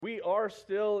are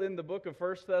still in the book of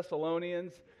 1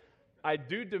 Thessalonians. I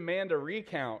do demand a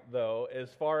recount, though,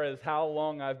 as far as how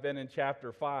long I've been in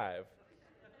chapter 5.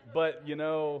 But,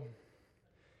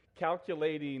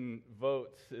 calculating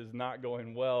votes is not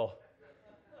going well.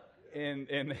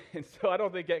 And so I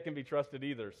don't think that can be trusted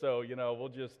either. So, we'll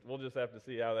just have to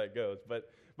see how that goes.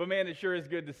 But man, it sure is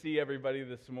good to see everybody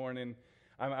this morning.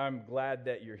 I'm glad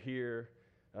that you're here.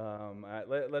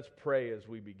 Let's pray as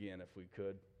we begin, if we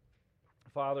could.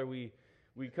 Father, we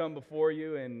come before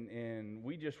you, and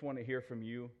we just want to hear from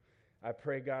you. I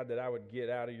pray, God, that I would get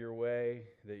out of your way,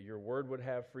 that your word would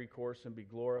have free course and be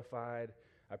glorified.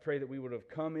 I pray that we would have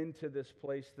come into this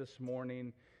place this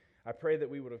morning. I pray that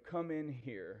we would have come in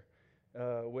here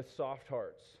with soft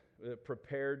hearts,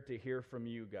 prepared to hear from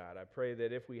you, God. I pray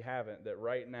that if we haven't, that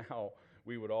right now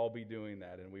we would all be doing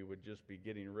that, and we would just be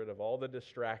getting rid of all the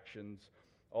distractions,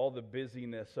 all the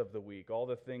busyness of the week, all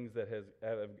the things that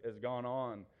has gone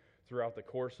on throughout the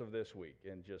course of this week,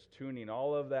 and just tuning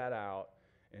all of that out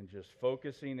and just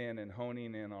focusing in and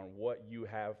honing in on what you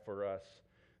have for us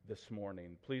this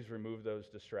morning. Please remove those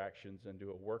distractions and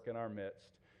do a work in our midst.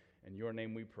 In your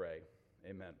name we pray.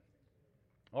 Amen.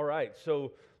 All right,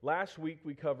 so last week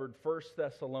we covered 1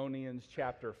 Thessalonians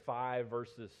chapter 5,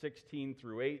 verses 16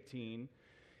 through 18.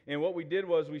 And what we did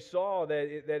was we saw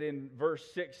that in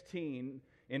verse 16,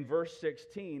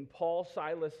 Paul,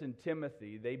 Silas, and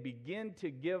Timothy, they begin to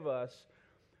give us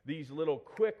these little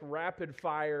quick,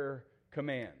 rapid-fire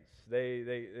commands.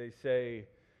 They say,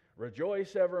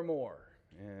 rejoice evermore,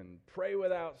 and pray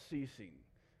without ceasing.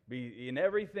 In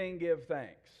everything give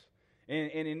thanks. And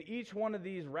in each one of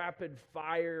these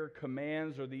rapid-fire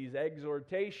commands or these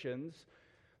exhortations,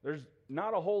 there's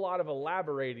not a whole lot of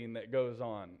elaborating that goes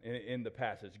on in the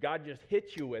passage. God just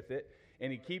hits you with it,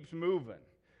 and he keeps moving.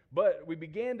 But we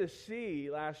began to see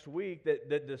last week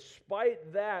that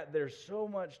despite that, there's so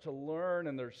much to learn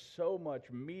and there's so much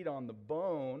meat on the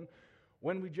bone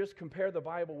when we just compare the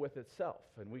Bible with itself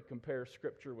and we compare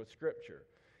Scripture with Scripture.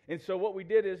 And so what we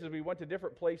did is we went to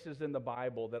different places in the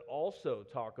Bible that also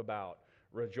talk about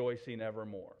rejoicing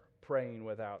evermore, praying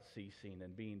without ceasing,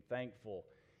 and being thankful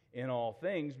in all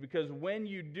things, because when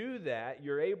you do that,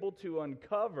 you're able to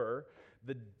uncover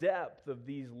the depth of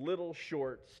these little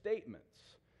short statements.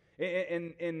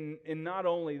 And not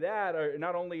only that,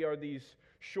 not only are these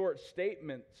short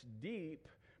statements deep,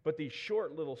 but these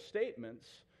short little statements,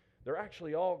 they're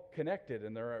actually all connected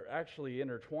and they're actually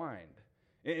intertwined.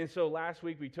 And so last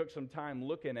week we took some time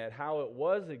looking at how it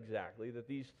was exactly that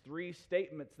these three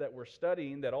statements that we're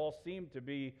studying that all seem to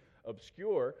be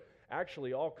obscure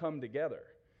actually all come together.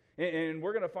 And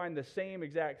we're going to find the same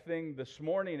exact thing this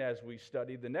morning as we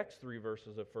study the next three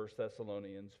verses of 1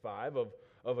 Thessalonians 5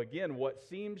 of again, what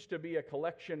seems to be a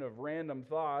collection of random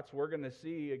thoughts. We're going to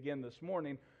see again this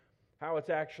morning how it's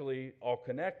actually all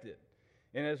connected.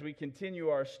 And as we continue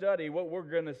our study, what we're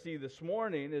going to see this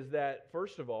morning is that,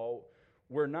 first of all,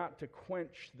 we're not to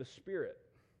quench the Spirit.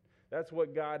 That's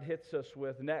what God hits us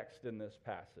with next in this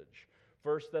passage.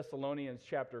 1 Thessalonians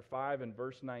chapter 5 and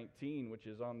verse 19, which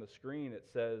is on the screen, it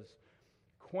says,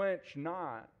 quench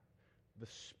not the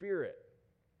Spirit.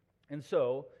 And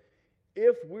so,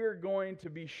 if we're going to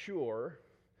be sure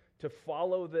to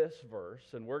follow this verse,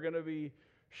 and we're going to be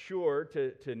sure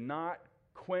to not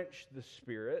quench the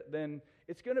Spirit, then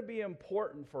it's going to be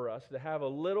important for us to have a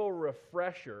little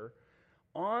refresher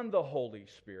on the Holy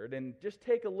Spirit and just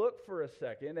take a look for a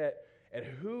second at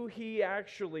who He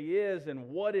actually is and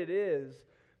what it is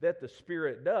that the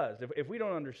Spirit does. If we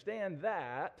don't understand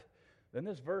that, then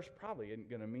this verse probably isn't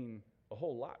going to mean a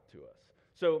whole lot to us.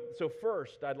 So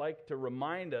first, I'd like to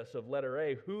remind us of letter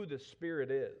A, who the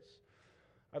Spirit is.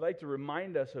 I'd like to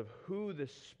remind us of who the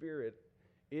Spirit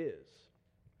is.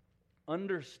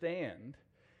 Understand,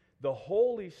 the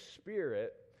Holy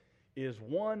Spirit is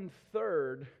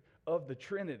 1/3 of the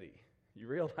Trinity. You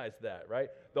realize that, right?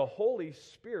 The Holy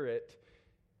Spirit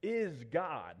is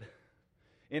God.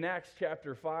 In Acts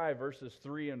chapter 5, verses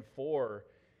 3 and 4,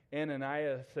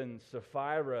 Ananias and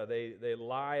Sapphira, they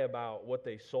lie about what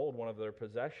they sold one of their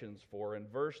possessions for.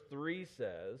 And verse 3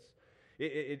 says,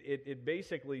 it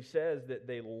basically says that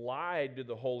they lied to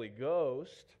the Holy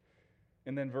Ghost.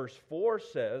 And then verse 4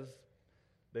 says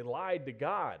they lied to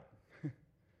God.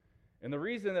 And the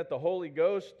reason that the Holy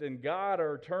Ghost and God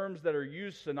are terms that are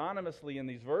used synonymously in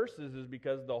these verses is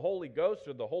because the Holy Ghost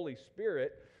or the Holy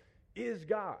Spirit is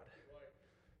God.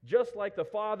 Just like the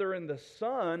Father and the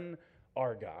Son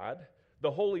are God, the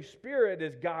Holy Spirit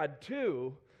is God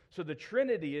too. So the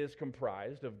Trinity is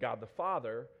comprised of God the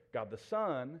Father, God the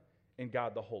Son, and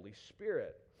God the Holy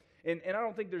Spirit. And I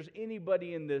don't think there's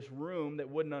anybody in this room that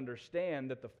wouldn't understand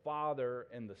that the Father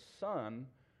and the Son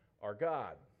our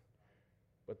God.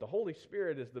 But the Holy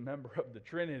Spirit is the member of the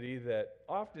Trinity that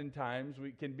oftentimes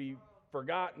we can be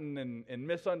forgotten and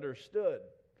misunderstood.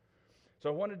 So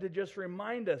I wanted to just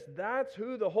remind us, that's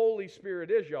who the Holy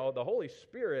Spirit is, y'all. The Holy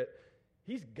Spirit,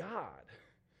 He's God.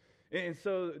 And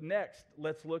so next,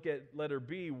 let's look at letter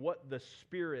B, what the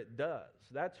Spirit does.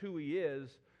 That's who He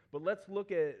is, but let's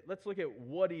look at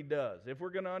what He does. If we're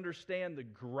going to understand the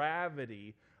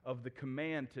gravity of the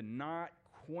command to not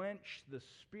quench the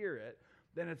Spirit,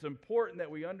 then it's important that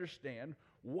we understand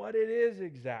what it is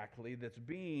exactly that's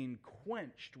being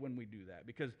quenched when we do that.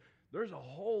 Because there's a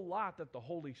whole lot that the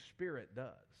Holy Spirit does.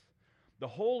 The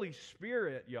Holy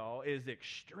Spirit, y'all, is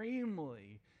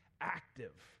extremely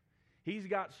active. He's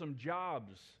got some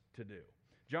jobs to do.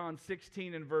 John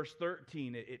 16 and verse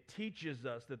 13, it teaches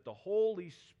us that the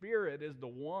Holy Spirit is the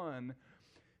one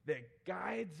that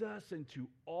guides us into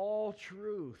all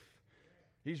truth.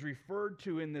 He's referred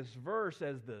to in this verse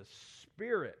as the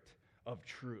Spirit of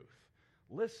truth.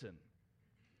 Listen,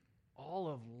 all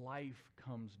of life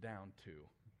comes down to,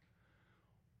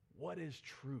 what is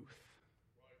truth?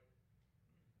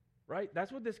 Right?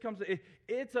 That's what this comes to.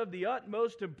 It's of the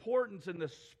utmost importance, and the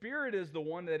Spirit is the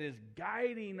one that is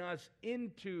guiding us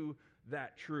into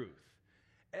that truth.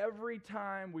 Every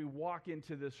time we walk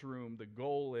into this room, the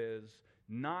goal is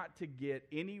not to get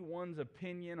anyone's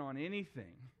opinion on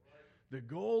anything. The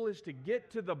goal is to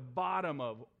get to the bottom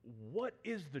of what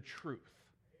is the truth.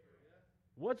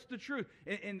 What's the truth?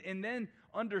 And then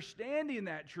understanding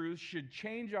that truth should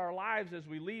change our lives as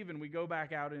we leave and we go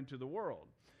back out into the world.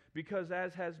 Because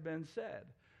as has been said,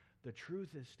 the truth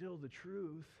is still the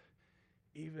truth,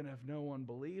 even if no one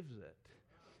believes it.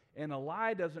 And a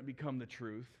lie doesn't become the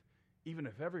truth, even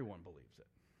if everyone believes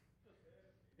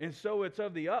it. And so it's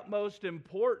of the utmost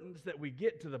importance that we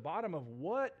get to the bottom of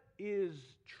what is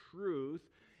truth,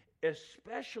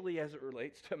 especially as it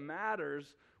relates to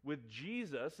matters with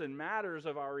Jesus and matters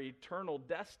of our eternal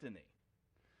destiny.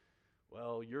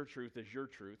 Well, your truth is your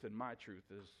truth, and my truth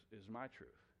is my truth.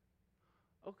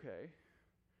 Okay.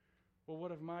 Well,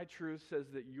 what if my truth says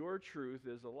that your truth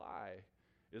is a lie?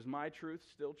 Is my truth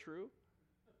still true?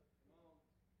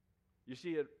 You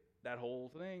see, that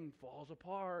whole thing falls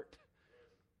apart.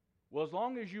 Well, as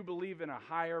long as you believe in a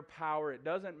higher power, it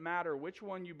doesn't matter which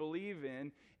one you believe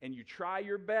in, and you try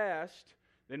your best,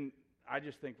 then I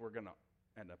just think we're going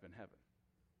to end up in heaven.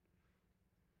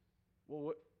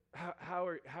 Well,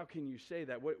 how can you say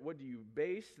that? What do you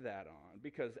base that on?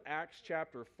 Because Acts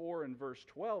chapter 4 and verse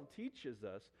 12 teaches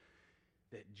us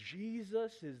that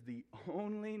Jesus is the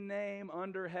only name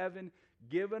under heaven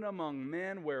given among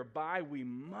men whereby we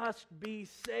must be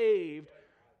saved,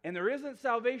 and there isn't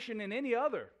salvation in any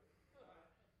other.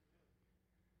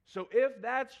 So if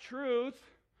that's truth,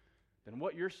 then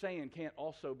what you're saying can't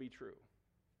also be true.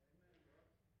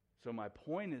 So my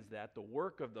point is that the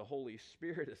work of the Holy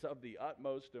Spirit is of the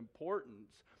utmost importance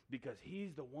because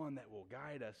He's the one that will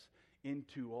guide us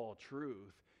into all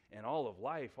truth. And all of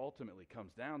life ultimately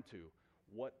comes down to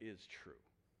what is true.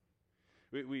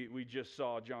 We just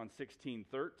saw John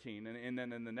 16:13, and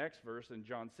then in the next verse, in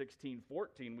John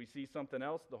 16:14, we see something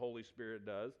else the Holy Spirit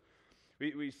does.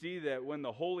 We see that when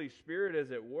the Holy Spirit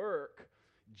is at work,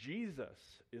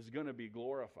 Jesus is going to be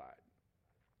glorified.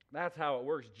 That's how it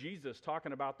works. Jesus,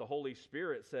 talking about the Holy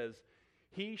Spirit, says,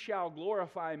 He shall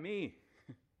glorify me.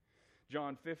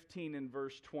 John 15 and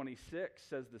verse 26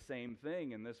 says the same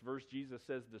thing. In this verse, Jesus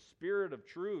says, the Spirit of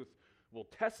truth will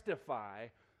testify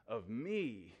of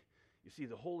me. You see,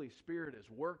 the Holy Spirit is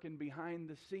working behind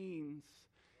the scenes.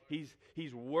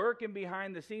 He's working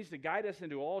behind the scenes to guide us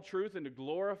into all truth and to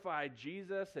glorify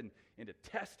Jesus and to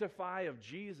testify of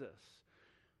Jesus.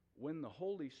 When the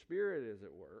Holy Spirit is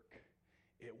at work,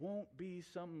 it won't be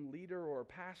some leader or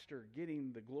pastor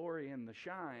getting the glory and the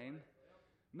shine.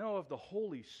 No, if the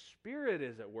Holy Spirit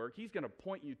is at work, He's going to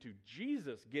point you to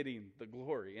Jesus getting the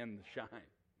glory and the shine.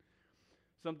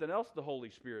 Something else the Holy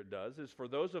Spirit does is for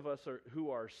those of us who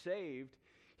are saved,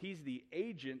 He's the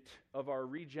agent of our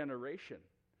regeneration.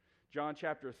 John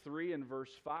chapter 3 and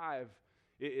verse 5,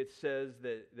 it says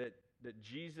that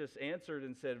Jesus answered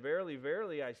and said, Verily,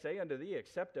 verily, I say unto thee,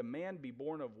 except a man be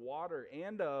born of water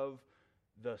and of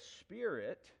the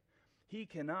Spirit, he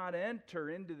cannot enter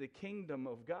into the kingdom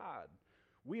of God.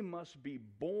 We must be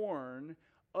born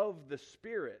of the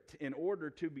Spirit in order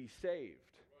to be saved.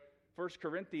 1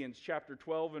 Corinthians chapter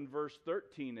 12 and verse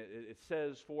 13, it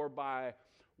says, For by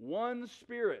one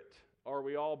Spirit are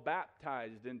we all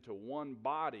baptized into one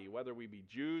body, whether we be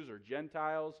Jews or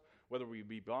Gentiles, whether we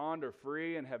be bond or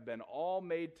free, and have been all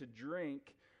made to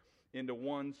drink into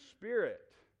one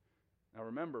Spirit. Now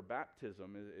remember,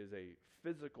 baptism is a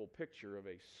physical picture of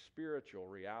a spiritual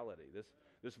reality.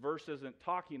 This verse isn't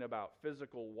talking about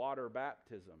physical water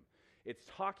baptism. It's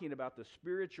talking about the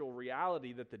spiritual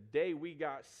reality that the day we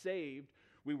got saved,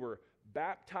 we were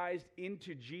baptized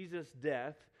into Jesus'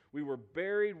 death, we were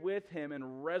buried with him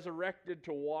and resurrected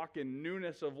to walk in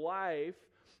newness of life,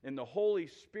 and the Holy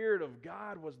Spirit of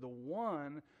God was the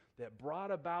one that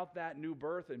brought about that new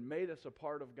birth and made us a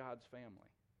part of God's family.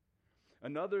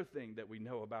 Another thing that we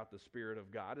know about the Spirit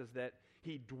of God is that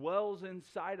he dwells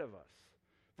inside of us.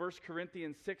 1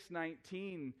 Corinthians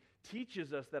 6:19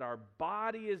 teaches us that our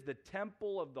body is the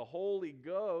temple of the Holy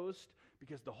Ghost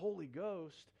because the Holy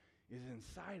Ghost is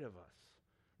inside of us.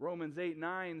 Romans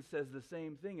 8:9 says the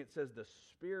same thing. It says the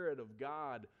Spirit of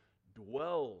God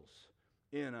dwells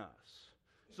in us.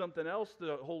 Something else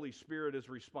the Holy Spirit is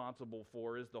responsible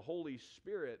for is the Holy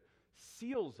Spirit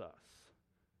seals us.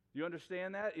 Do you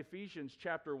understand that? Ephesians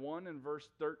chapter 1 and verse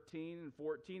 13 and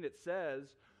 14, it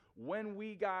says, when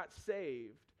we got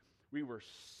saved, we were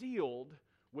sealed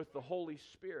with the Holy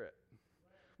Spirit.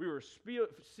 We were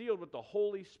sealed with the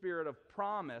Holy Spirit of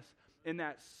promise, and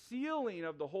that sealing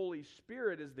of the Holy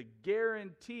Spirit is the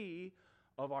guarantee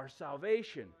of our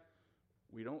salvation.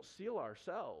 We don't seal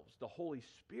ourselves. The Holy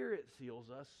Spirit seals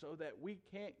us so that we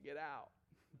can't get out.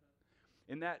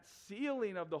 And that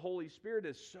sealing of the Holy Spirit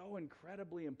is so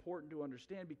incredibly important to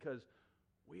understand because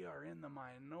we are in the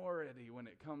minority when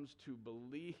it comes to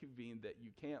believing that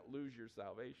you can't lose your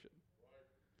salvation.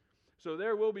 So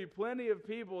there will be plenty of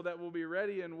people that will be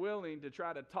ready and willing to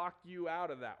try to talk you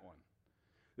out of that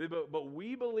one. But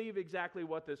we believe exactly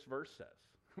what this verse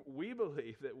says. We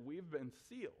believe that we've been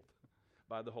sealed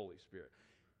by the Holy Spirit.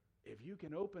 If you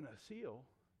can open a seal,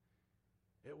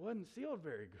 it wasn't sealed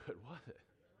very good, was it?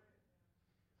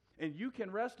 And you can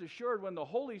rest assured when the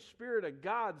Holy Spirit of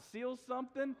God seals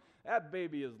something, that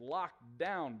baby is locked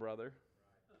down, brother.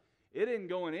 It isn't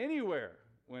going anywhere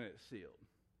when it's sealed.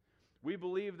 We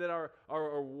believe that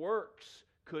our works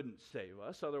couldn't save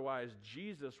us, otherwise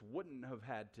Jesus wouldn't have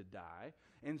had to die.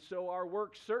 And so our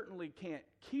works certainly can't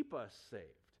keep us saved.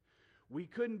 We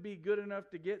couldn't be good enough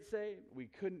to get saved. We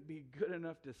couldn't be good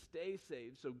enough to stay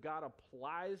saved. So God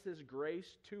applies his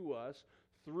grace to us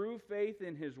through faith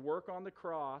in his work on the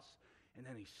cross, and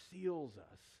then he seals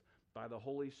us by the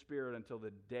Holy Spirit until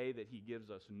the day that he gives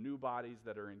us new bodies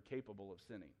that are incapable of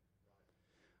sinning.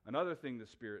 Another thing the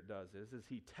Spirit does is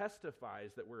he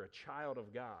testifies that we're a child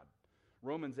of God.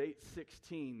 Romans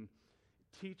 8:16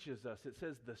 teaches us, it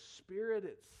says, the Spirit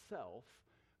itself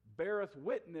beareth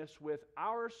witness with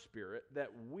our spirit that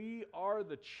we are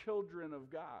the children of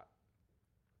God.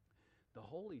 The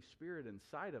Holy Spirit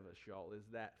inside of us, y'all, is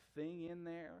that thing in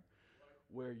there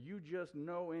where you just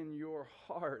know in your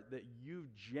heart that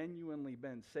you've genuinely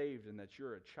been saved and that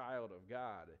you're a child of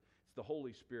God. It's the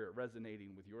Holy Spirit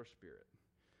resonating with your spirit.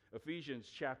 Ephesians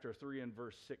chapter 3 and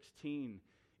verse 16,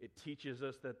 it teaches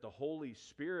us that the Holy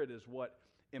Spirit is what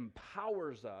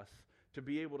empowers us to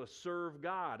be able to serve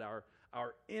God.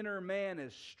 Our inner man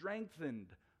is strengthened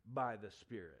by the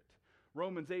Spirit.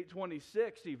 Romans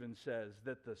 8:26 even says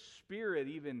that the Spirit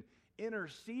even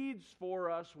intercedes for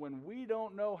us when we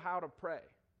don't know how to pray.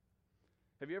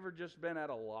 Have you ever just been at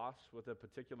a loss with a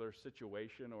particular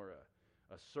situation or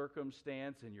a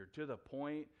circumstance, and you're to the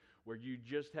point where you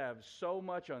just have so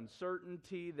much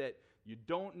uncertainty that you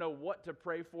don't know what to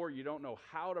pray for, you don't know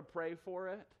how to pray for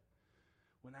it?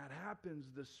 When that happens,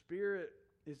 the Spirit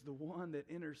is the one that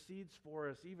intercedes for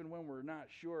us even when we're not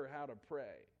sure how to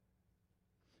pray.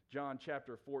 John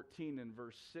chapter 14 and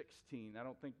verse 16. I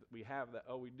don't think that we have that.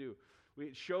 Oh, we do.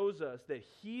 It shows us that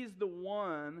he's the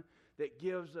one that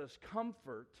gives us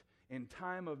comfort in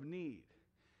time of need.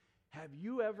 Have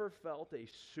you ever felt a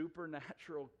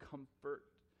supernatural comfort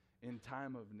in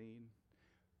time of need?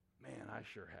 Man, I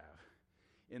sure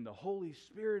have. And the Holy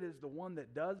Spirit is the one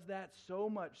that does that, so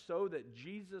much so that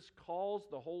Jesus calls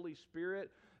the Holy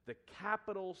Spirit the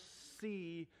capital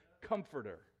C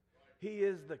Comforter. He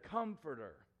is the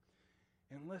Comforter.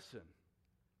 And listen,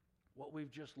 what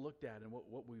we've just looked at and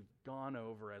what we've gone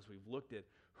over as we've looked at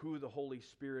who the Holy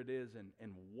Spirit is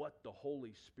and what the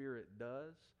Holy Spirit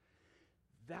does,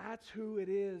 that's who it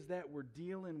is that we're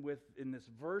dealing with in this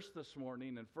verse this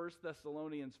morning in 1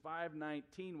 Thessalonians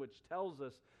 5:19, which tells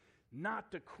us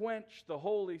not to quench the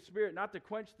Holy Spirit, not to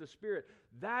quench the Spirit.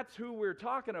 That's who we're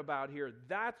talking about here.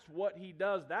 That's what he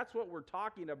does. That's what we're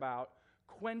talking about,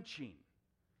 quenching.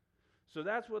 So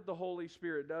that's what the Holy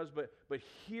Spirit does, but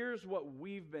here's what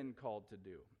we've been called to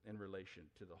do in relation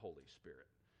to the Holy Spirit.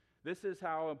 This is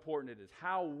how important it is,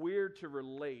 how we're to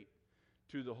relate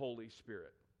to the Holy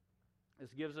Spirit.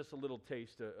 This gives us a little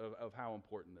taste of how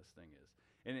important this thing is.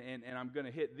 And I'm going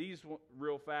to hit these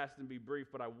real fast and be brief,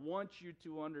 but I want you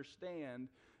to understand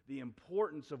the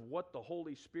importance of what the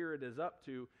Holy Spirit is up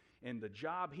to and the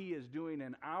job He is doing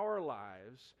in our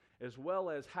lives, as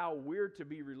well as how we're to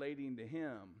be relating to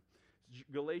Him.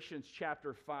 Galatians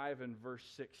chapter 5 and verse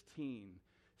 16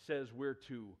 says we're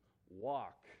to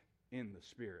walk in the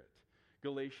Spirit.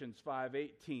 Galatians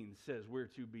 5:18 says we're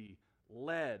to be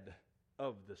led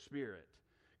of the Spirit.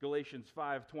 Galatians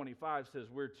 5:25 says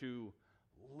we're to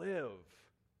live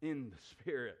in the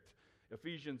Spirit.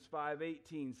 Ephesians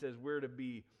 5:18 says we're to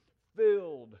be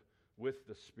filled with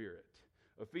the Spirit.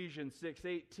 Ephesians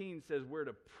 6:18 says we're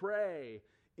to pray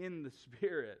in the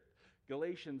Spirit.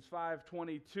 Galatians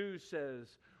 5:22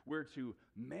 says we're to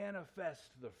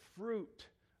manifest the fruit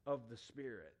of the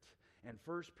Spirit. And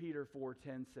 1 Peter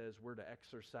 4:10 says we're to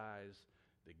exercise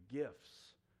the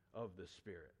gifts of the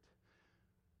Spirit.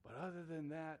 But other than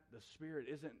that, the Spirit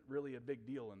isn't really a big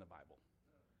deal in the Bible.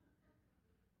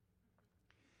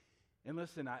 And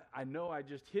listen, I know I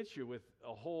just hit you with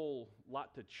a whole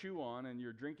lot to chew on, and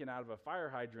you're drinking out of a fire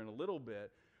hydrant a little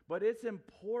bit, but it's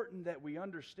important that we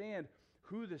understand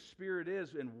who the Spirit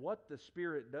is and what the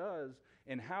Spirit does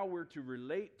and how we're to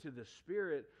relate to the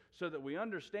Spirit so that we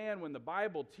understand when the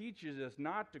Bible teaches us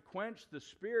not to quench the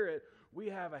Spirit, we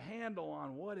have a handle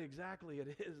on what exactly it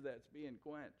is that's being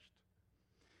quenched.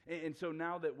 And so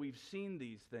now that we've seen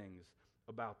these things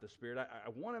about the Spirit, I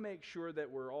want to make sure that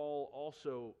we're all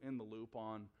also in the loop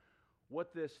on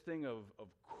what this thing of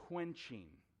quenching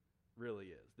really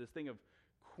is. This thing of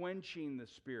quenching the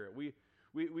Spirit.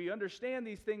 We understand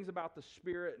these things about the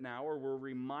Spirit now, or we're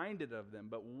reminded of them,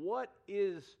 but what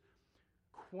is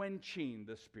quenching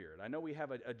the Spirit? I know we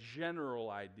have a general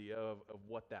idea of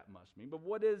what that must mean, but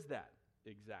what is that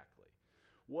exactly?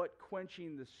 What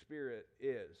quenching the Spirit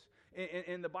is?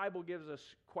 And the Bible gives us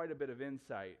quite a bit of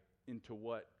insight into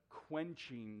what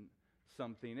quenching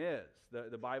something is.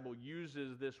 The Bible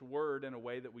uses this word in a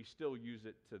way that we still use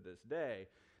it to this day.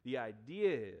 The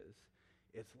idea is,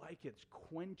 it's like it's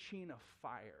quenching a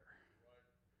fire.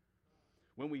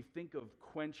 When we think of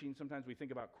quenching, sometimes we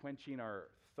think about quenching our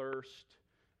thirst.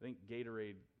 I think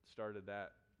Gatorade started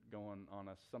that going on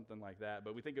us, something like that.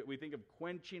 But we think of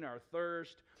quenching our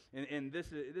thirst, and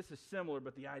this is similar,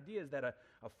 but the idea is that a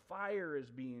fire is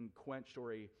being quenched,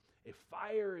 or a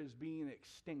fire is being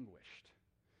extinguished.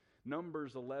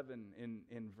 Numbers 11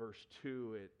 in verse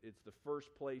 2, it's the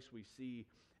first place we see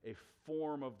a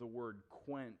form of the word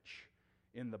quench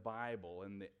in the Bible.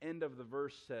 And the end of the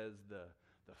verse says the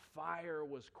fire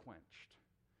was quenched.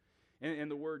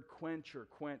 And the word quench or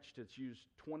quenched, it's used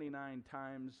 29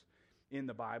 times in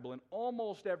the Bible, and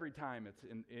almost every time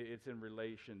it's in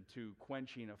relation to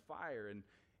quenching a fire.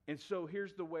 And so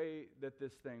here's the way that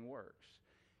this thing works.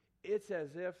 It's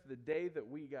as if the day that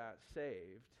we got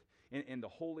saved and the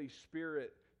Holy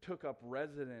Spirit took up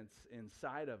residence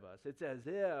inside of us, it's as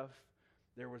if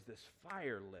there was this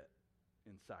fire lit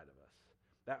inside of us.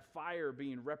 That fire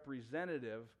being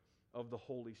representative of the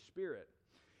Holy Spirit.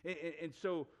 And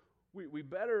so we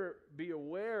better be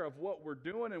aware of what we're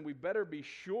doing, and we better be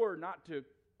sure not to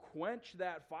quench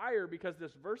that fire, because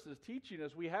this verse is teaching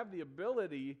us we have the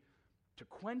ability to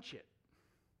quench it.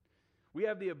 We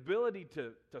have the ability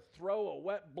to throw a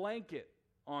wet blanket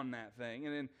on that thing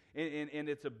and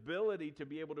its ability to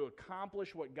be able to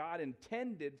accomplish what God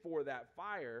intended for that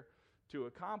fire to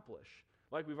accomplish.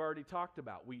 Like we've already talked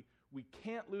about, we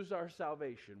can't lose our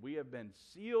salvation. We have been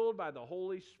sealed by the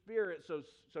Holy Spirit,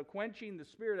 so quenching the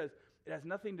Spirit has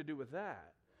nothing to do with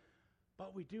that.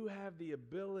 But we do have the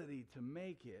ability to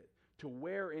make it to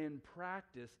where in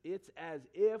practice it's as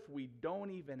if we don't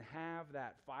even have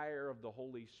that fire of the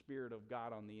Holy Spirit of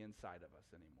God on the inside of us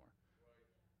anymore.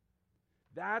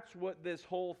 That's what this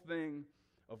whole thing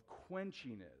of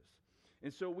quenching is.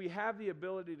 And so we have the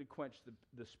ability to quench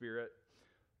the Spirit,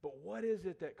 but what is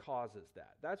it that causes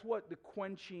that? That's what the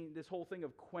quenching, this whole thing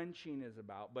of quenching is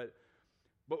about. But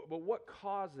what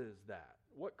causes that?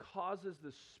 What causes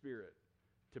the Spirit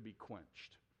to be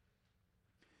quenched?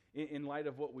 In light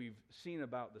of what we've seen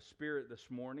about the Spirit this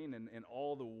morning and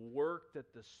all the work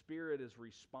that the Spirit is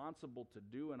responsible to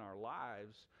do in our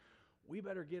lives, we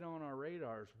better get on our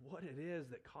radars what it is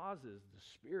that causes the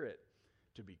Spirit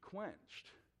to be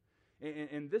quenched.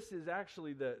 And this is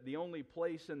actually the only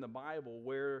place in the Bible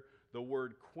where the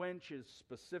word quench is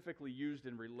specifically used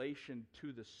in relation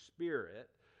to the Spirit.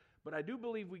 But I do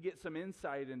believe we get some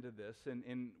insight into this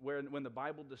when the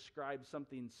Bible describes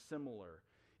something similar.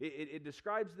 It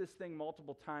describes this thing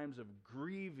multiple times of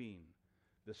grieving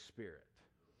the Spirit.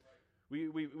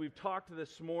 We've talked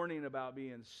this morning about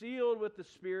being sealed with the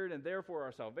Spirit, and therefore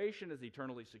our salvation is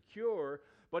eternally secure.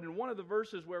 But in one of the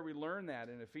verses where we learn that,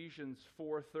 in Ephesians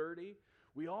 4:30,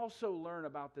 we also learn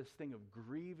about this thing of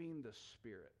grieving the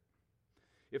Spirit.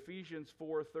 Ephesians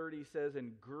 4:30 says,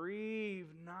 "And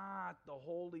grieve not the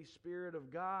Holy Spirit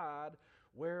of God,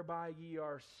 whereby ye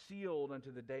are sealed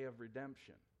unto the day of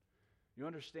redemption." You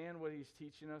understand what he's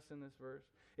teaching us in this verse?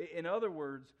 In other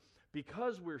words,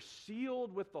 because we're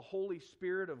sealed with the Holy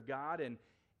Spirit of God and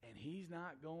he's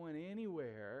not going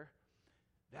anywhere,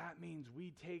 that means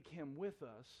we take him with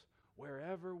us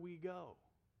wherever we go.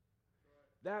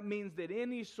 That means that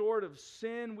any sort of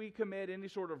sin we commit, any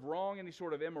sort of wrong, any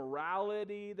sort of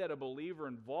immorality that a believer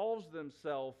involves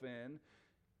themselves in,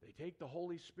 they take the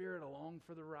Holy Spirit along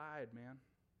for the ride, man.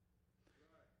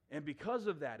 And because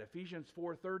of that, Ephesians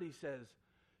 4:30 says,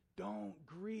 don't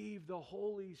grieve the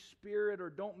Holy Spirit, or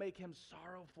don't make him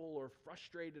sorrowful or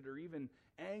frustrated or even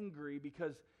angry,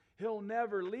 because he'll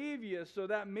never leave you. So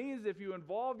that means if you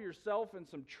involve yourself in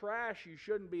some trash you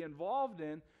shouldn't be involved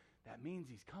in, that means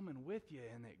he's coming with you,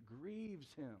 and it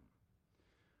grieves him.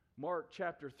 Mark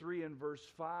chapter 3 and verse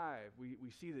 5, we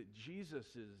see that Jesus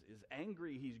is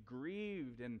angry, he's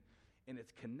grieved, and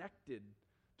it's connected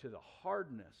to the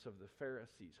hardness of the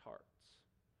Pharisees' hearts.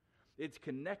 It's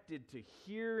connected to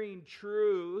hearing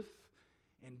truth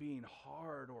and being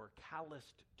hard or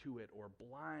calloused to it or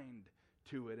blind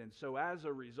to it. And so as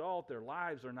a result, their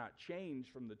lives are not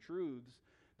changed from the truths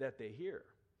that they hear.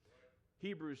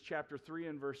 Hebrews chapter 3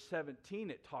 and verse 17,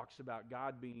 it talks about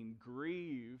God being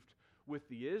grieved with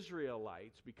the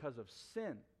Israelites because of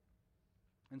sin.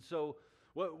 And so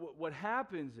what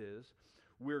happens is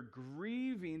we're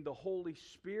grieving the Holy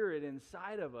Spirit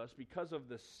inside of us because of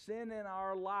the sin in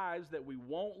our lives that we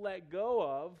won't let go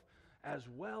of, as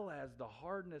well as the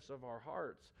hardness of our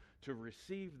hearts to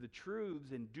receive the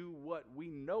truths and do what we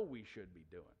know we should be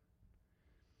doing.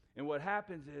 And what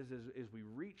happens is we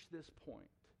reach this point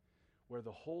where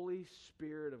the Holy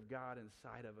Spirit of God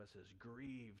inside of us is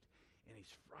grieved, and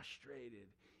he's frustrated,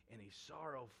 and he's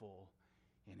sorrowful,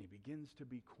 and he begins to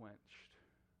be quenched.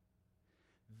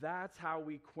 That's how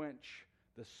we quench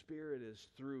the Spirit, is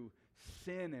through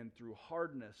sin and through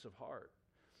hardness of heart.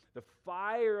 The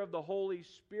fire of the Holy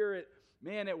Spirit,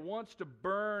 man, it wants to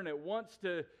burn, it wants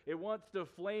to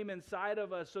flame inside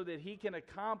of us so that he can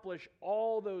accomplish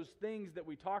all those things that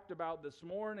we talked about this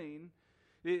morning.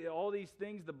 All these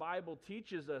things the Bible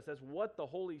teaches us, that's what the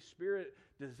Holy Spirit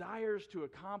desires to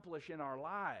accomplish in our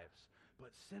lives. But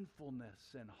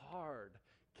sinfulness and hard,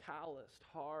 calloused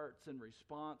hearts in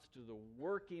response to the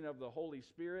working of the Holy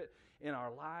Spirit in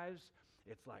our lives,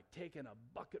 it's like taking a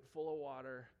bucket full of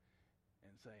water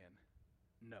and saying,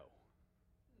 no.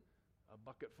 A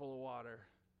bucket full of water,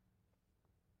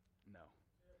 no.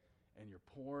 And you're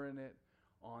pouring it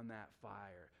on that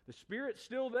fire. The Spirit's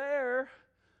still there,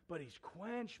 but he's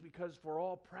quenched because for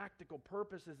all practical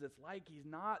purposes, it's like he's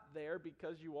not there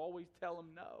because you always tell him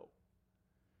no.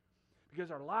 Because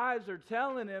our lives are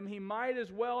telling him he might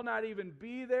as well not even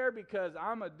be there, because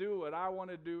I'm going to do what I want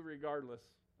to do regardless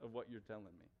of what you're telling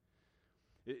me.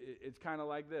 It's kind of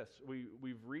like this.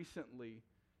 We've recently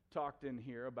talked in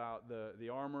here about the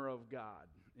armor of God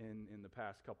in the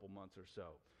past couple months or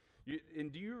so.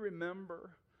 And do you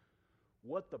remember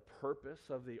what the purpose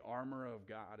of the armor of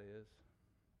God is?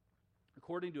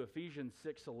 According to Ephesians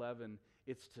 6:11,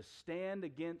 it's to stand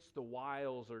against the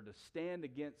wiles, or to stand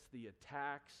against the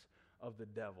attacks of the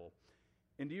devil.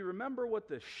 And do you remember what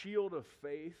the shield of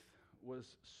faith was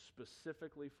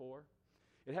specifically for?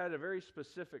 It had a very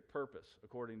specific purpose,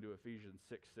 according to Ephesians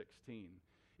 6:16.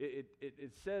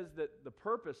 It says that the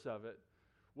purpose of it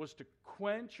was to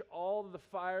quench all the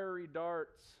fiery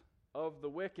darts of the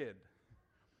wicked.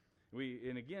 We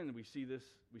see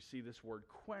this word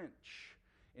quench,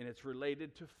 and it's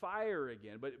related to fire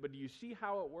again. But do you see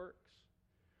how it works?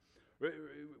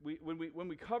 When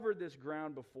we covered this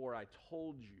ground before, I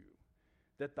told you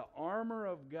that the armor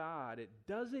of God, it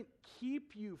doesn't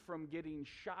keep you from getting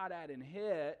shot at and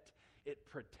hit. It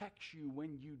protects you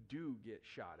when you do get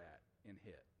shot at and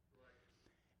hit.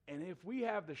 Right. And if we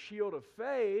have the shield of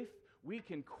faith, we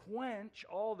can quench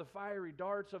all the fiery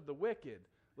darts of the wicked.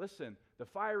 Listen, the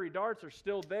fiery darts are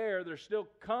still there, they're still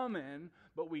coming,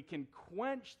 but we can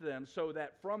quench them so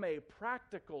that from a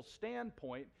practical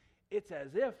standpoint, it's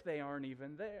as if they aren't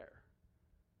even there.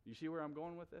 You see where I'm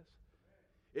going with this?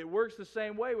 It works the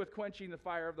same way with quenching the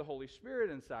fire of the Holy Spirit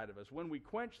inside of us. When we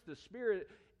quench the Spirit,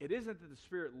 it isn't that the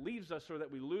Spirit leaves us so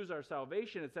that we lose our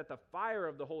salvation. It's that the fire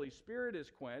of the Holy Spirit is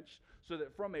quenched so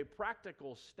that from a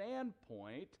practical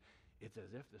standpoint, it's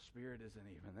as if the Spirit isn't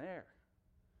even there.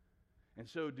 And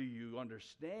so do you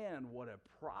understand what a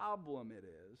problem it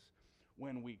is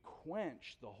when we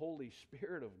quench the Holy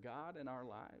Spirit of God in our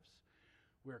lives?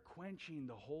 we're quenching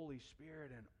the Holy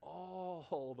Spirit and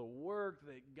all the work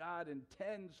that God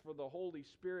intends for the Holy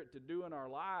Spirit to do in our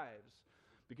lives.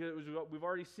 Because we've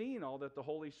already seen all that the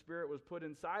Holy Spirit was put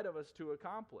inside of us to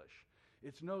accomplish.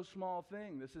 It's no small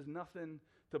thing. This is nothing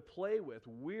to play with.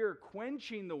 We're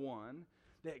quenching the one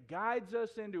that guides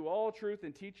us into all truth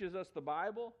and teaches us the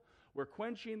Bible. We're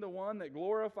quenching the one that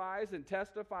glorifies and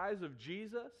testifies of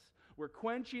Jesus. We're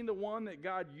quenching the one that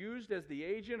God used as the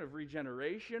agent of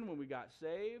regeneration when we got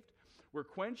saved. We're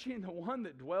quenching the one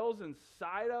that dwells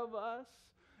inside of us,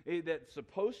 that's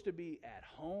supposed to be at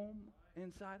home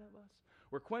inside of us.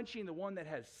 We're quenching the one that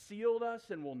has sealed us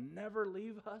and will never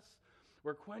leave us.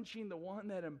 We're quenching the one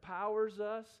that empowers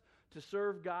us to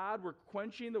serve God. We're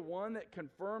quenching the one that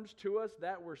confirms to us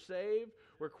that we're saved.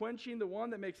 We're quenching the one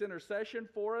that makes intercession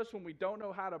for us when we don't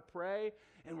know how to pray.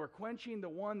 And we're quenching the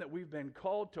one that we've been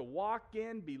called to walk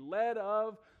in, be led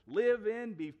of, live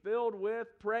in, be filled with,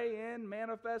 pray in,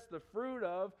 manifest the fruit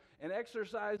of, and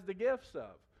exercise the gifts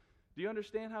of. Do you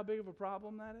understand how big of a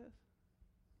problem that is?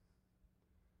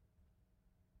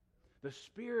 The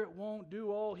Spirit won't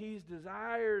do all He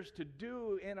desires to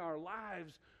do in our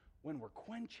lives when we're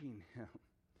quenching Him.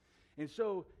 And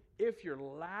so, if you're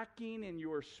lacking in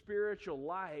your spiritual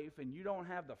life and you don't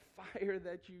have the fire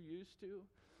that you used to,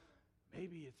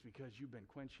 maybe it's because you've been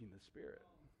quenching the Spirit.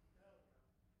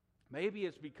 Maybe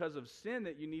it's because of sin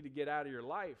that you need to get out of your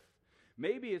life.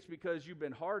 Maybe it's because you've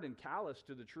been hard and callous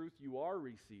to the truth you are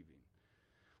receiving.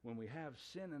 When we have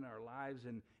sin in our lives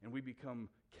and we become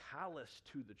callous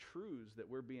to the truths that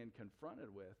we're being confronted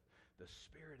with, the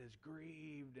Spirit is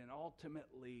grieved and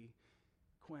ultimately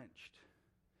quenched.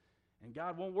 And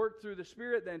God won't work through the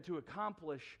Spirit then to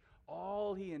accomplish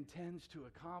all He intends to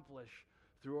accomplish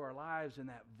through our lives, and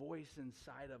that voice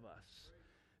inside of us,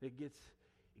 it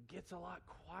gets a lot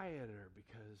quieter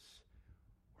because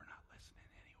we're not listening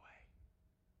anyway.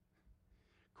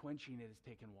 Quenching it is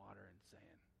taking water and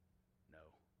saying no.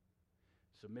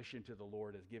 Submission to the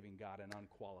Lord is giving God an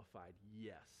unqualified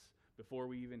yes. Before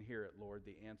we even hear it, Lord,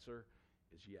 the answer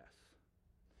is yes.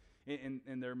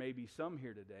 And there may be some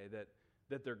here today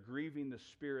that they're grieving the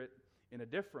Spirit in a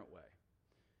different way.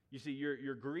 You see,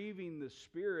 you're grieving the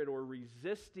Spirit or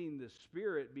resisting the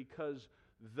Spirit because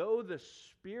though the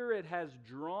Spirit has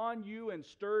drawn you and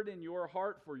stirred in your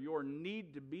heart for your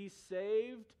need to be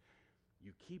saved,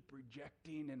 you keep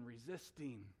rejecting and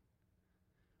resisting.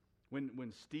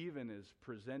 When Stephen is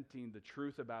presenting the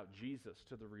truth about Jesus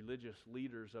to the religious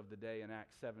leaders of the day in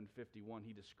Acts 7:51,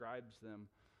 he describes them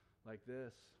like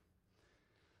this.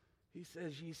 He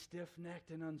says, "Ye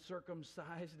stiff-necked and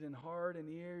uncircumcised in heart and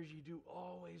ears, ye do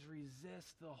always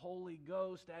resist the Holy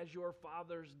Ghost, as your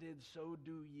fathers did, so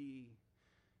do ye."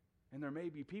 And there may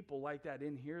be people like that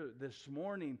in here this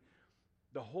morning.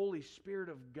 The Holy Spirit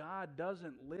of God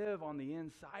doesn't live on the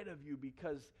inside of you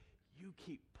because you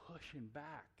keep pushing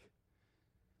back.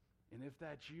 And if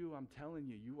that's you, I'm telling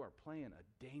you, you are playing a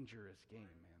dangerous game,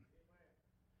 man.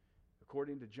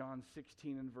 According to John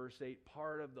 16 and verse 8,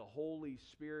 part of the Holy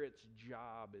Spirit's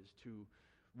job is to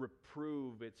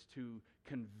reprove, it's to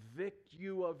convict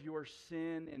you of your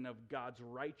sin and of God's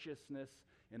righteousness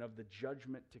and of the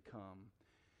judgment to come.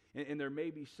 And there may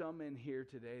be some in here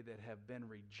today that have been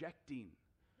rejecting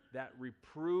that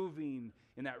reproving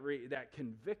and that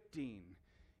convicting.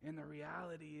 And the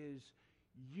reality is,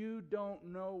 you don't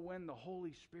know when the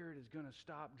Holy Spirit is going to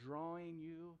stop drawing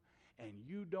you, and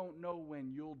you don't know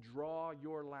when you'll draw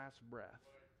your last breath.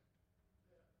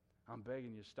 I'm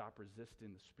begging you, stop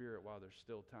resisting the Spirit while there's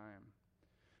still time.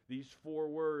 These 4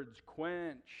 words,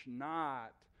 quench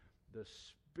not the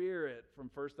Spirit, from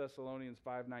 1 Thessalonians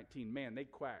 5:19. Man, they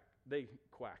pack. They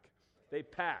quack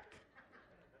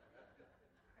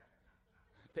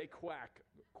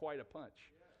quite a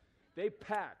punch. They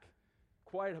pack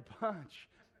quite a punch.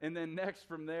 And then next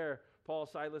from there, Paul,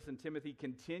 Silas, and Timothy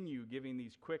continue giving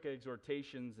these quick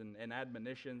exhortations and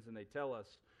admonitions, and they tell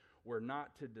us we're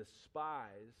not to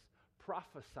despise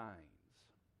prophesying.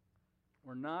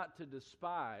 We're not to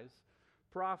despise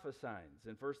prophesying.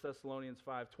 In 1 Thessalonians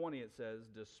 5:20 it says,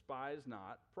 despise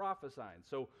not prophesying.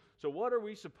 So what are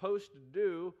we supposed to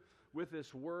do with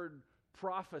this word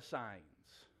prophesying?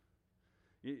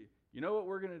 You know what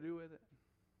we're going to do with it?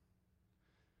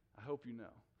 I hope you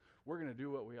know. We're going to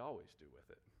do what we always do with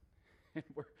it.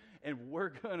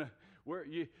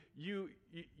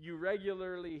 You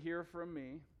regularly hear from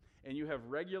me, and you have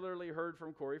regularly heard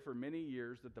from Corey for many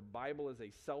years that the Bible is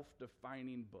a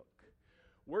self-defining book.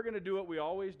 We're going to do what we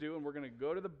always do, and we're going to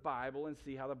go to the Bible and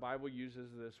see how the Bible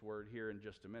uses this word here in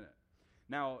just a minute.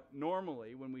 Now,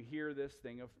 normally, when we hear this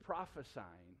thing of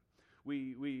prophesying,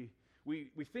 we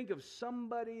we think of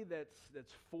somebody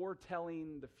that's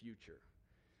foretelling the future.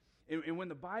 And when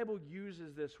the Bible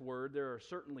uses this word, there are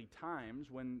certainly times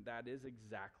when that is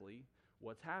exactly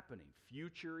what's happening.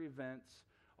 Future events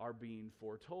are being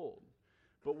foretold.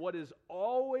 But what is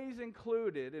always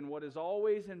included and what is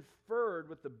always inferred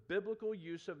with the biblical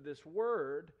use of this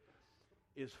word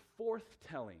is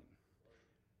forthtelling.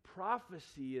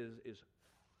 Prophecy is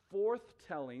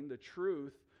forthtelling the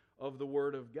truth of the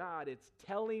Word of God. It's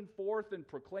telling forth and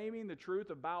proclaiming the truth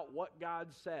about what God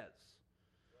says.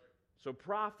 So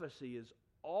prophecy is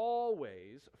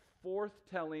always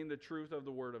forthtelling the truth of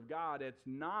the Word of God. It's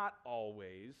not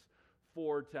always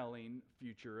foretelling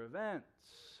future events.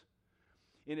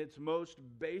 In its most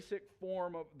basic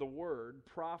form of the word,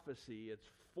 prophecy, it's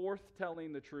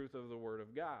forthtelling the truth of the Word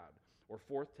of God, or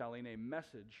forthtelling a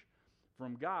message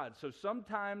from God. So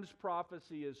sometimes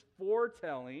prophecy is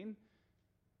foretelling.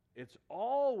 It's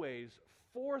always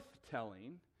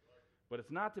forthtelling, but it's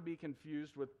not to be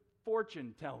confused with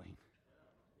fortune telling.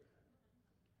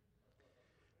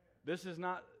 This is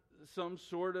not some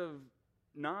sort of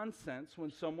nonsense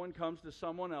when someone comes to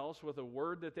someone else with a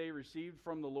word that they received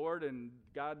from the Lord and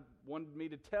God wanted me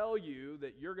to tell you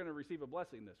that you're going to receive a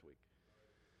blessing this week.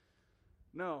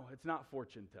 No, it's not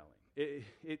fortune telling.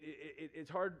 It's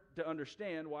hard to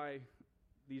understand why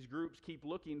these groups keep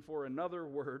looking for another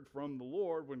word from the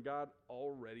Lord when God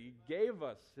already gave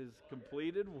us His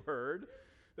completed word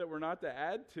that we're not to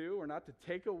add to or not to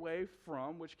take away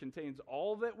from, which contains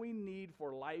all that we need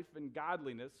for life and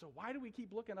godliness. So why do we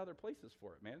keep looking other places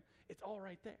for it, man? It's all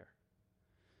right there.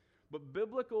 But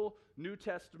biblical New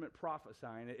Testament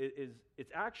prophesying it's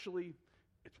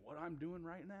what I'm doing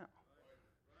right now.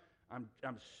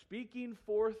 I'm speaking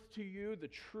forth to you the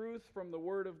truth from the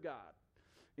Word of God.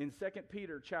 In 2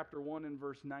 Peter chapter 1 and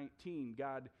verse 19,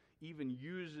 God even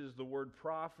uses the word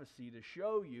prophecy to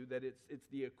show you that it's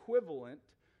the equivalent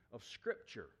of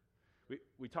Scripture.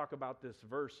 We talk about this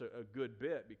verse a good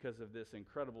bit because of this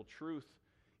incredible truth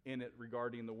in it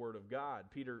regarding the Word of God.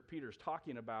 Peter's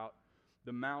talking about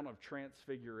the Mount of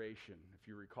Transfiguration, if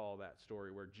you recall that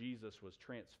story, where Jesus was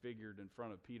transfigured in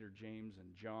front of Peter, James, and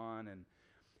John.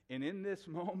 And in this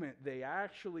moment, they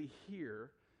actually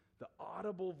hear the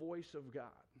audible voice of God.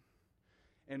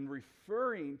 And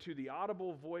referring to the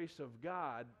audible voice of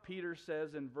God, Peter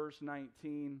says in verse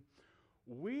 19,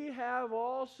 "We have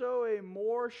also a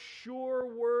more sure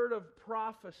word of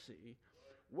prophecy,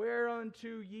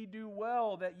 whereunto ye do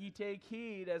well that ye take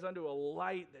heed as unto a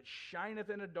light that shineth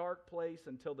in a dark place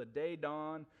until the day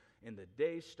dawn and the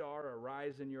day star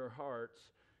arise in your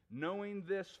hearts, knowing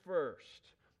this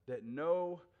first, that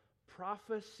no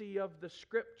prophecy of the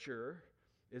Scripture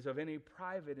is of any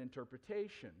private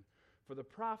interpretation. For the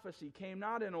prophecy came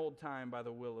not in old time by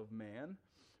the will of man,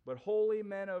 but holy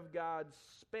men of God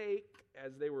spake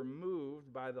as they were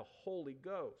moved by the Holy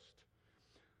Ghost."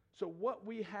 So what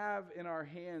we have in our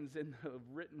hands in the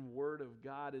written Word of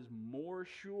God is more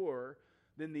sure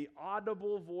than the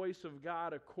audible voice of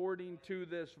God according to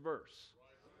this verse.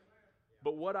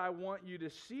 But what I want you to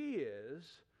see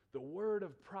is the word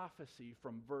of prophecy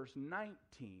from verse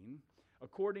 19,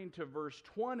 according to verse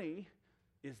 20,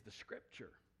 is the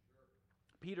Scripture.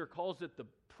 Peter calls it the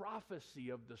prophecy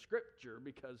of the Scripture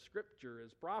because Scripture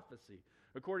is prophecy.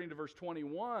 According to verse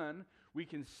 21, we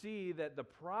can see that the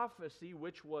prophecy,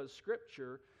 which was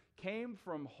Scripture, came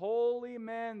from holy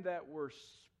men that were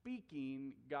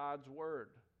speaking God's word.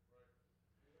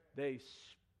 They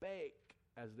spake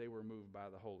as they were moved by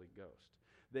the Holy Ghost.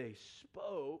 They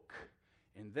spoke,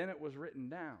 and then it was written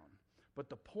down. But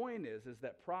the point is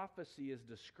that prophecy is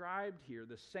described here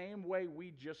the same way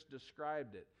we just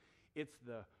described it. It's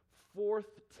the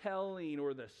forthtelling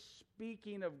or the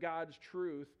speaking of God's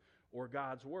truth or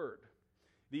God's word.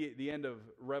 The end of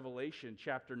Revelation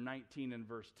chapter 19 and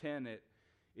verse 10,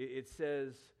 it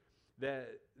says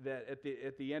that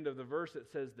at the end of the verse it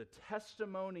says the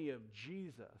testimony of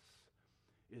Jesus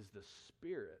is the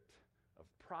spirit of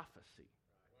prophecy.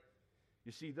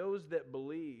 You see, those that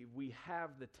believe, we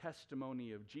have the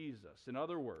testimony of Jesus. In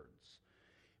other words,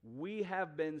 we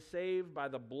have been saved by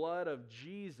the blood of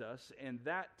Jesus, and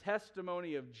that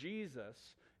testimony of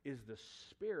Jesus is the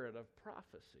spirit of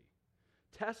prophecy.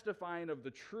 Testifying of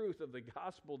the truth of the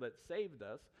gospel that saved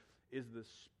us is the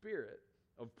spirit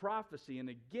of prophecy. And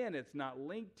again, it's not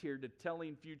linked here to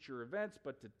telling future events,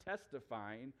 but to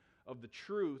testifying of the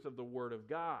truth of the Word of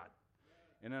God.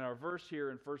 And in our verse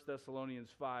here in 1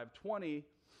 Thessalonians 5:20,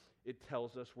 it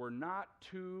tells us we're not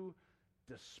to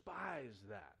despise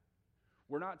that.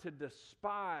 We're not to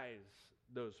despise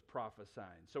those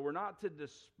prophesying. So we're not to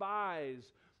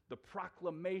despise the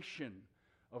proclamation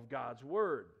of God's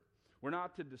word. We're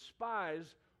not to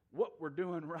despise what we're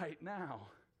doing right now.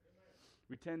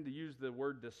 We tend to use the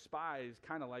word despise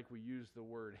kind of like we use the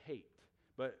word hate.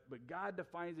 But God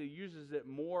defines it, uses it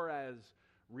more as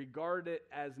regard it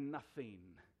as nothing.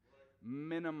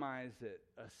 Minimize it.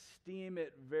 Esteem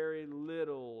it very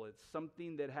little. It's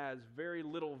something that has very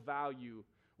little value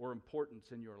or importance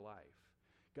in your life.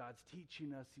 God's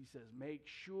teaching us, he says, make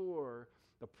sure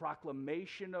the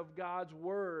proclamation of God's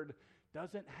word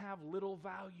doesn't have little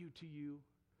value to you.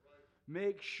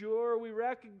 Make sure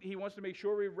he wants to make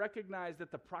sure we recognize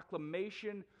that the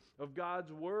proclamation of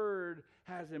God's word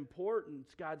has importance.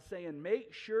 God's saying,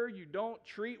 make sure you don't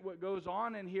treat what goes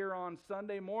on in here on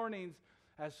Sunday mornings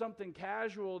as something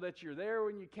casual, that you're there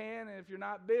when you can, and if you're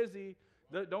not busy,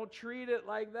 don't treat it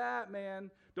like that,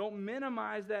 man. Don't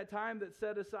minimize that time that's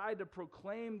set aside to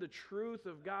proclaim the truth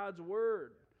of God's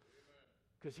word.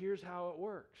 Because here's how it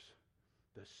works.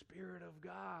 The Spirit of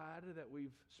God that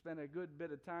we've spent a good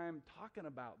bit of time talking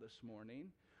about this morning,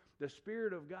 the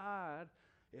Spirit of God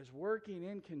is working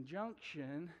in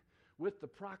conjunction with the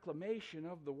proclamation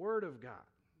of the Word of God.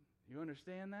 You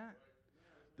understand that?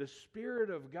 The Spirit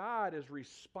of God is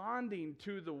responding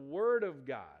to the Word of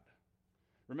God.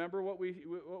 Remember what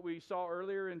we saw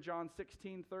earlier in John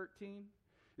 16:13?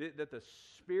 That the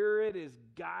Spirit is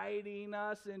guiding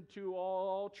us into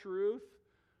all truth.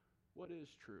 What is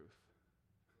truth?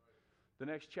 The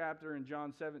next chapter in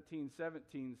John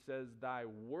 17:17 says, thy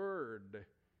word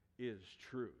is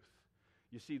truth.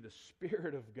 You see, the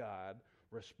Spirit of God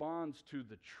responds to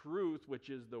the truth, which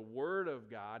is the Word of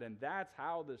God, and that's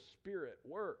how the Spirit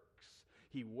works.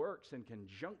 He works in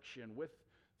conjunction with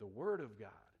the Word of God.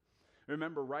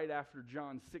 Remember, right after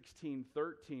John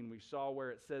 16:13, we saw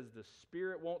where it says the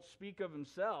Spirit won't speak of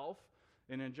himself,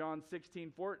 and in John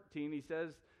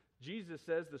 16:14, Jesus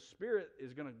says the Spirit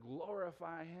is going to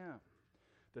glorify him.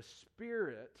 The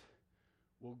Spirit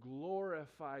will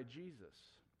glorify Jesus.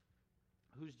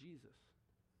 Who's Jesus?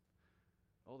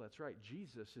 Oh, that's right.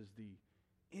 Jesus is the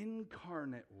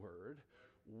incarnate Word.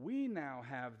 We now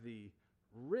have the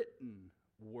written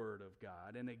Word of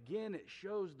God. And again, it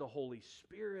shows the Holy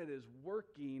Spirit is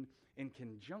working in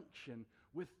conjunction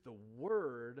with the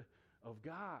Word of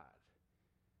God.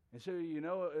 And so you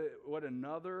know what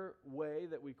another way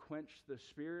that we quench the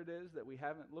Spirit is that we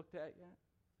haven't looked at yet?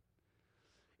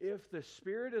 If the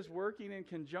Spirit is working in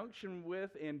conjunction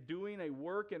with and doing a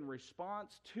work in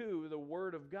response to the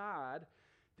Word of God,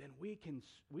 then we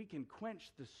can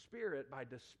quench the Spirit by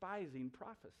despising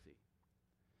prophecy.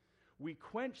 We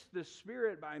quench the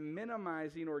Spirit by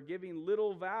minimizing or giving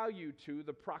little value to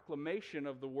the proclamation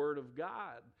of the Word of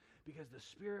God, because the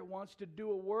Spirit wants to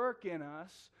do a work in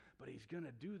us, but He's going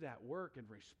to do that work in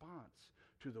response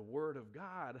to the Word of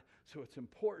God. So it's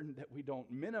important that we don't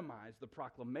minimize the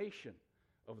proclamation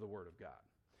of the Word of God.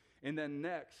 And then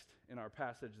next, in our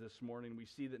passage this morning, we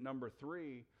see that number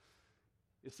 3,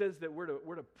 it says that we're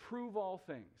to prove all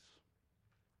things.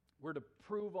 We're to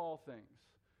prove all things.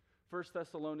 1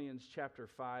 Thessalonians chapter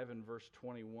 5 and verse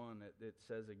 21, it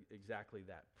says exactly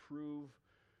that. Prove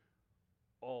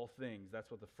all things. That's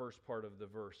what the first part of the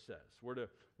verse says. We're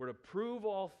to prove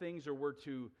all things, or we're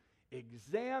to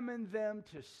examine them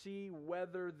to see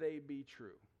whether they be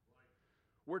true.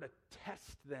 We're to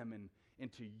test them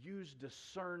and to use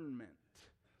discernment.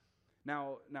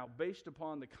 Now, based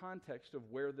upon the context of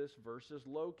where this verse is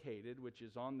located, which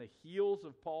is on the heels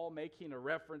of Paul making a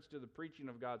reference to the preaching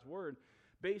of God's Word,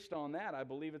 based on that, I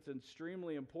believe it's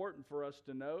extremely important for us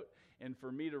to note and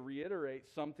for me to reiterate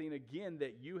something again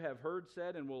that you have heard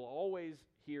said and will always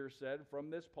hear said from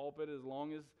this pulpit as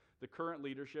long as the current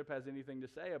leadership has anything to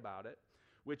say about it,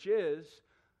 which is,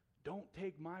 don't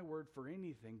take my word for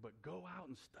anything, but go out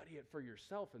and study it for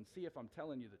yourself and see if I'm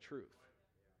telling you the truth.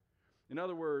 In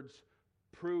other words,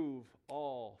 prove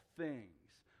all things.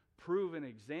 Prove and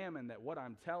examine that what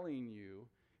I'm telling you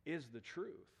is the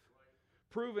truth.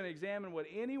 Prove and examine what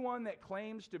anyone that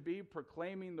claims to be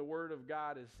proclaiming the Word of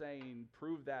God is saying.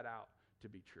 Prove that out to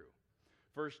be true.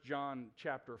 1 John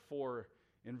chapter 4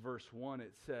 in verse 1,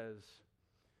 it says,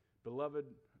 Beloved,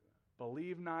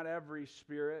 believe not every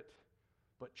spirit,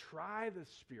 but try the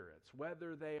spirits,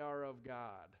 whether they are of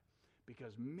God,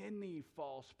 because many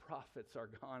false prophets are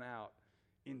gone out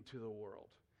into the world.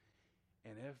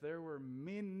 And if there were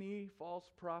many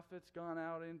false prophets gone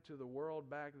out into the world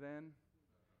back then,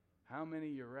 how many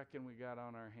you reckon we got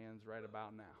on our hands right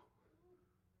about now?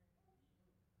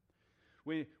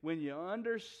 When you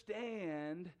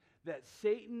understand that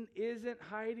Satan isn't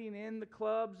hiding in the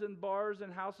clubs and bars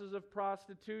and houses of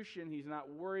prostitution, he's not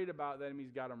worried about them.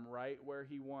 He's got them right where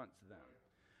he wants them.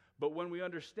 But when we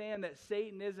understand that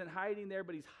Satan isn't hiding there,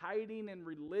 but he's hiding in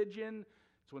religion,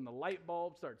 It's when the light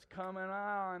bulb starts coming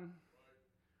on.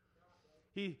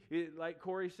 Like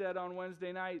Corey said on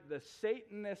Wednesday night, the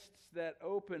Satanists that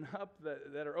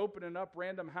are opening up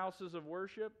random houses of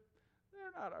worship,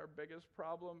 they're not our biggest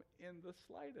problem in the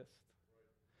slightest.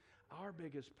 Our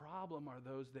biggest problem are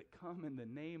those that come in the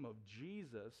name of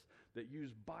Jesus, that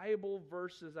use Bible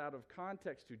verses out of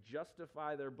context to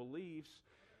justify their beliefs,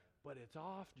 but it's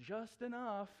off just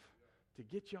enough to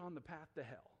get you on the path to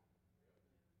hell.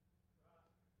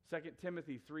 2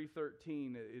 Timothy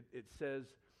 3:13, it says,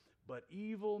 "But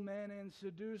evil men and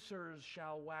seducers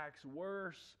shall wax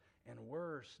worse and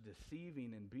worse,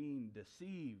 deceiving and being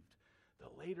deceived." The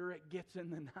later it gets in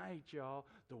the night, y'all,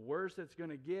 the worse it's going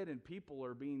to get, and people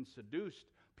are being seduced.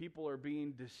 People are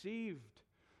being deceived.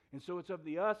 And so it's of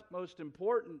the utmost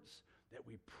importance that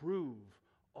we prove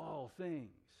all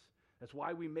things. That's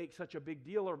why we make such a big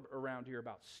deal around here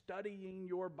about studying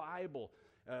your Bible,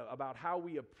 about how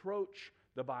we approach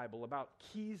the Bible, about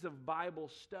keys of Bible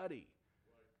study.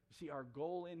 You see, our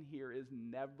goal in here is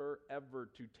never, ever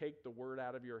to take the word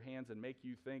out of your hands and make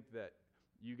you think that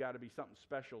you got to be something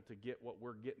special to get what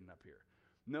we're getting up here.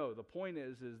 No, the point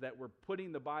is that we're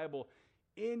putting the Bible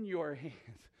in your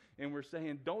hands, and we're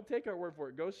saying, don't take our word for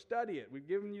it. Go study it. We've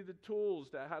given you the tools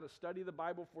to how to study the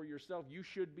Bible for yourself. You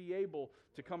should be able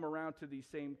to come around to these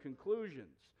same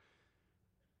conclusions.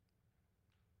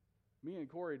 Me and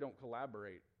Corey don't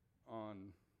collaborate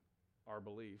on our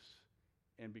beliefs,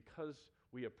 and because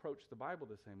we approach the Bible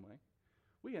the same way,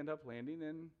 we end up landing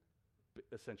in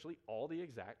essentially all the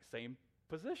exact same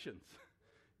positions.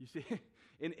 You see,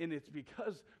 and it's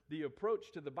because the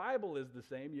approach to the Bible is the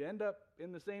same. You end up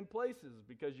in the same places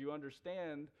because you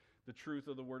understand the truth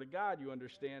of the Word of God. You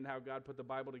understand how God put the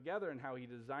Bible together and how He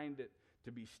designed it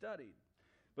to be studied.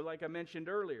 But like I mentioned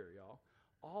earlier, y'all,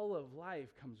 all of life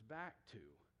comes back to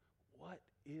what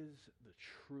is the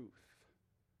truth.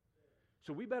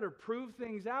 So we better prove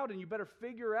things out, and you better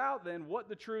figure out then what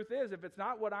the truth is. If it's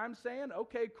not what I'm saying,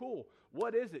 okay, cool.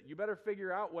 What is it? You better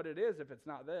figure out what it is if it's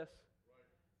not this.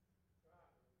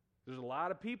 There's a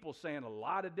lot of people saying a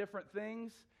lot of different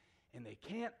things, and they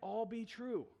can't all be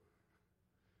true.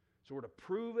 So we're to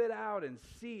prove it out and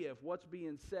see if what's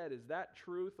being said, is that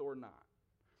truth or not?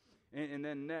 And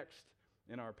then next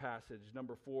in our passage,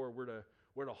 number 4, we're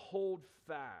to hold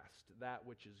fast that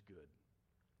which is good.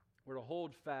 We're to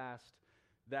hold fast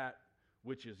that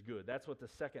which is good. That's what the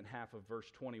second half of verse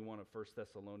 21 of 1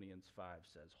 Thessalonians 5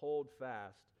 says. Hold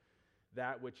fast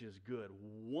that which is good.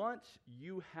 Once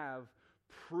you have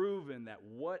proven that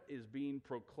what is being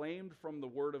proclaimed from the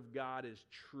Word of God is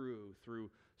true through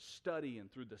study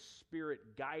and through the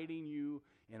Spirit guiding you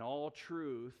in all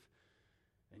truth,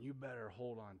 then you better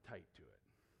hold on tight to it.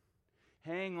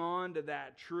 Hang on to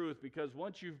that truth, because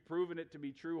once you've proven it to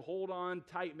be true, hold on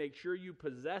tight. Make sure you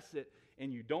possess it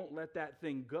and you don't let that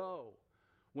thing go.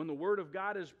 When the Word of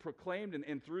God is proclaimed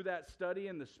and through that study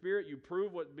in the Spirit you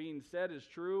prove what's being said is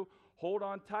true, hold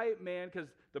on tight, man, because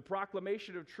the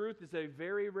proclamation of truth is a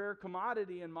very rare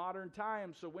commodity in modern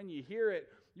times. So when you hear it,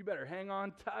 you better hang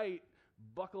on tight,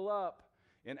 buckle up.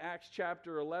 In Acts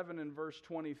chapter 11 and verse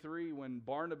 23, when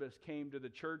Barnabas came to the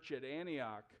church at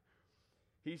Antioch,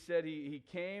 he said he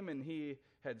came and he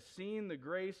had seen the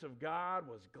grace of God,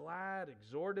 was glad,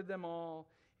 exhorted them all,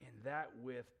 and that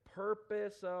with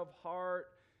purpose of heart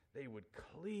they would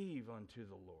cleave unto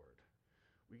the Lord.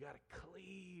 We got to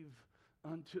cleave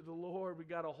unto the Lord. We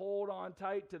got to hold on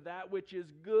tight to that which is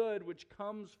good, which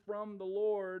comes from the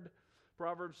Lord.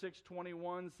 Proverbs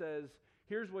 6:21 says,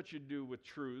 here's what you do with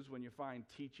truths when you find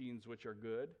teachings which are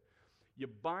good. You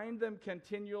bind them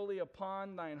continually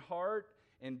upon thine heart,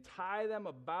 and tie them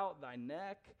about thy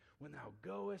neck. When thou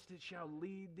goest, it shall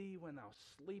lead thee. When thou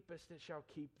sleepest, it shall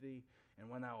keep thee. And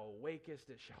when thou awakest,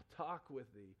 it shall talk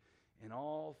with thee. And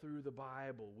all through the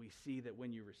Bible, we see that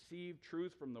when you receive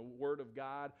truth from the Word of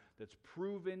God that's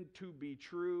proven to be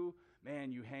true,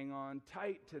 man, you hang on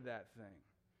tight to that thing.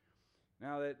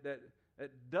 Now,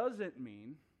 that doesn't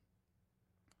mean,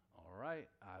 all right,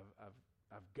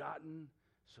 I've gotten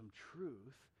some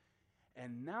truth,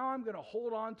 and now I'm going to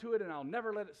hold on to it and I'll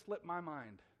never let it slip my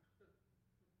mind.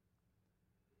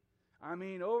 I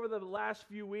mean, over the last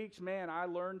few weeks, man, I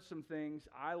learned some things.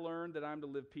 I learned that I'm to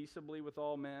live peaceably with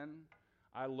all men.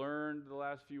 I learned the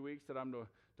last few weeks that I'm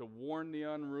to warn the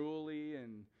unruly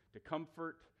and to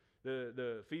comfort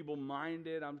the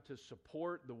feeble-minded. I'm to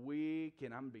support the weak,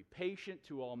 and I'm to be patient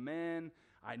to all men.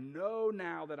 I know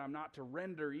now that I'm not to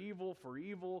render evil for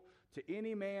evil to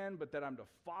any man, but that I'm to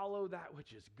follow that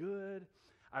which is good.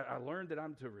 I learned that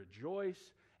I'm to rejoice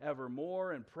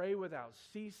evermore and pray without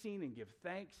ceasing and give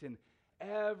thanks in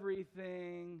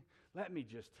everything, Let me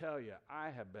just tell you,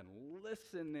 I have been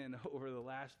listening over the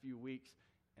last few weeks,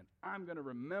 and I'm going to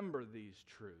remember these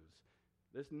truths.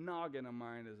 This noggin of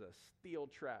mine is a steel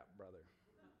trap, brother.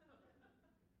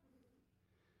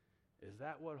 Is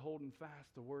that what holding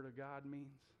fast the Word of God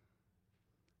means?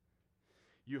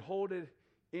 You hold it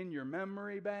in your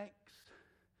memory banks?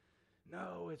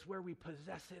 No, it's where we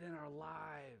possess it in our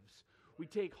lives. We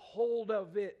take hold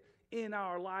of it in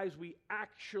our lives. We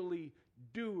actually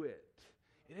do it.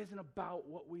 It isn't about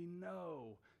what we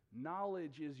know.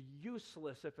 Knowledge is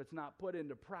useless if it's not put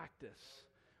into practice.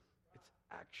 It's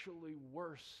actually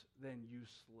worse than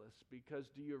useless, because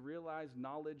do you realize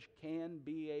knowledge can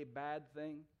be a bad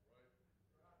thing?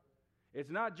 It's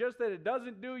not just that it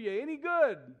doesn't do you any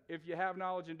good if you have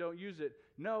knowledge and don't use it.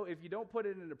 No, if you don't put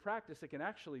it into practice, it can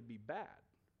actually be bad.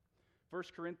 1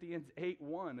 Corinthians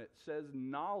 8:1, it says,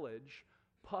 knowledge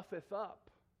puffeth up.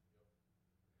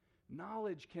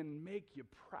 Knowledge can make you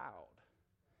proud.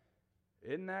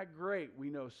 Isn't that great? We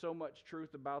know so much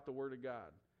truth about the Word of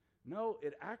God. No,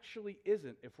 it actually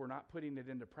isn't if we're not putting it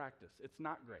into practice. It's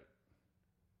not great.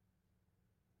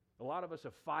 A lot of us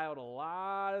have filed a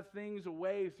lot of things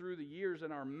away through the years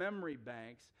in our memory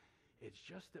banks. It's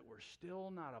just that we're still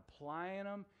not applying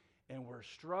them, and we're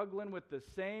struggling with the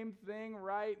same thing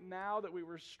right now that we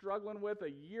were struggling with a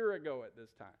year ago at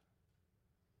this time.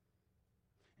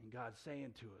 And God's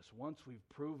saying to us, once we've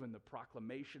proven the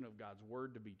proclamation of God's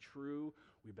Word to be true,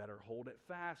 we better hold it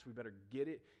fast. We better get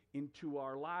it into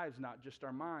our lives, not just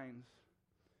our minds.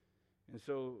 And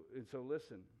so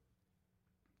listen,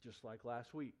 just like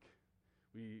last week,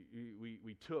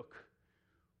 we took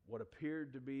what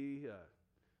appeared to be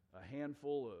a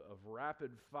handful of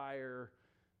rapid-fire,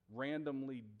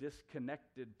 randomly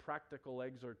disconnected practical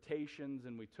exhortations,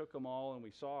 and we took them all and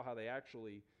we saw how they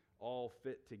actually all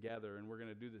fit together. And we're going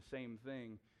to do the same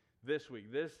thing this week.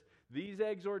 These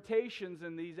exhortations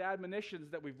and these admonitions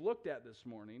that we've looked at this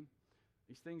morning,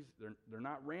 these things, they're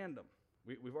not random.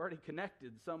 We've already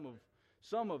connected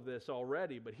some of this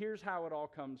already, but here's how it all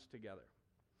comes together.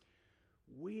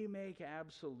 We make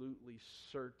absolutely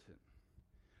certain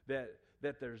that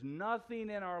there's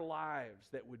nothing in our lives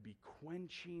that would be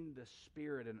quenching the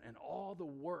Spirit and all the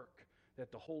work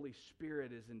that the Holy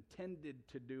Spirit is intended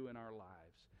to do in our lives.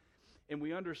 And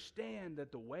we understand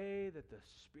that the way that the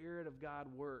Spirit of God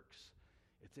works,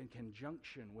 it's in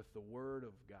conjunction with the Word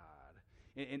of God.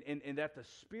 And that the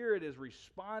Spirit is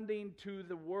responding to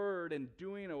the Word and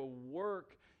doing a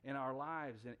work in our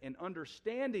lives. And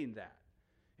understanding that,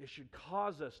 it should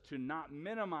cause us to not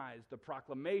minimize the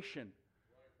proclamation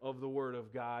of the Word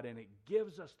of God. And it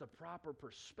gives us the proper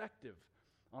perspective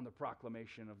on the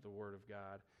proclamation of the Word of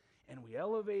God. And we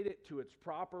elevate it to its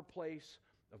proper place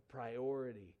of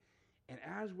priority. And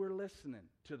as we're listening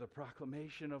to the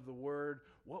proclamation of the Word,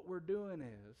 what we're doing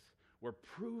is we're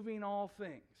proving all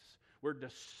things. We're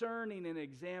discerning and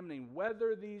examining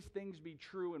whether these things be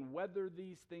true and whether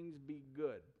these things be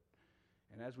good.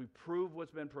 And as we prove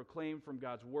what's been proclaimed from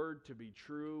God's Word to be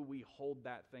true, we hold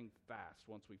that thing fast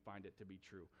once we find it to be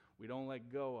true. We don't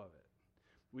let go of it.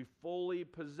 We fully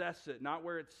possess it, not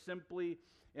where it's simply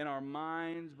in our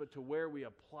minds, but to where we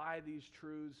apply these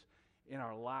truths in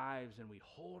our lives, and we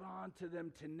hold on to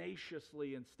them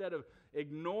tenaciously instead of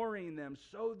ignoring them,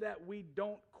 so that we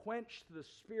don't quench the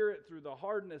Spirit through the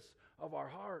hardness of our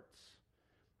hearts.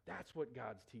 That's what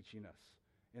God's teaching us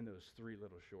in those 3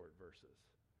 little short verses.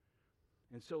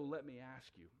 And so let me ask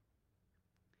you,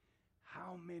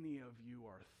 how many of you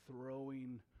are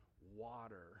throwing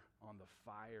water on the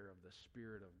fire of the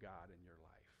Spirit of God in your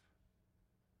life?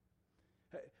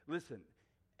 Hey, listen,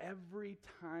 every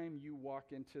time you walk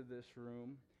into this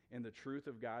room and the truth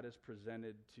of God is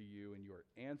presented to you and your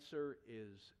answer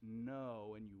is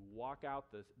no, and you walk out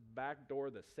the back door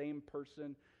the same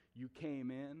person you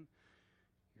came in,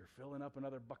 you're filling up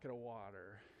another bucket of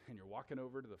water and you're walking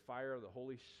over to the fire of the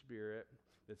Holy Spirit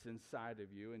that's inside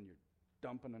of you and you're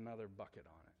dumping another bucket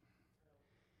on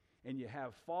it. And you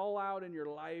have fallout in your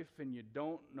life and you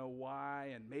don't know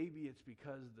why, and maybe it's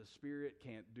because the Spirit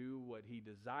can't do what He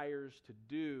desires to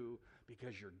do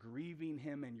because you're grieving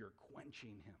Him and you're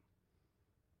quenching Him.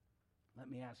 Let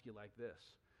me ask you like this.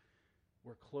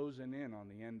 We're closing in on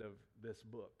the end of this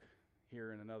book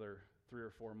here in another 3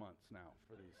 or 4 months now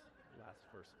for these last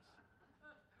verses.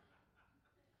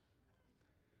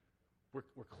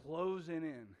 We're closing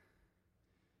in.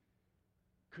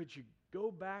 Could you go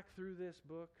back through this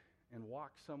book and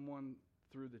walk someone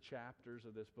through the chapters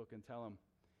of this book and tell them,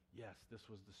 yes, this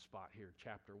was the spot here,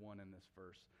 chapter 1 in this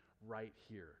verse, right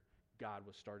here. God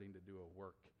was starting to do a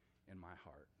work in my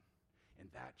heart. And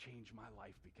that changed my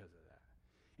life because of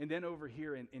that. And then over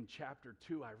here in chapter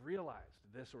 2, I realized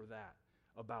this or that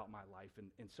about my life.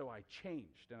 And so I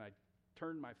changed, and I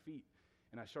turned my feet,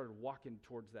 and I started walking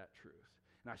towards that truth.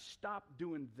 And I stopped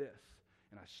doing this,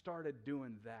 and I started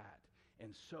doing that,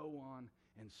 and so on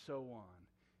and so on.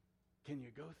 Can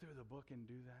you go through the book and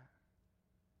do that?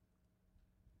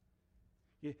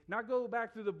 You not go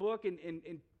back through the book and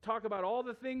talk about all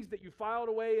the things that you filed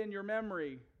away in your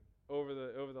memory over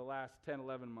the last 10,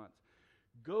 11 months.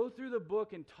 Go through the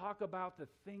book and talk about the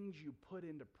things you put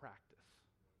into practice.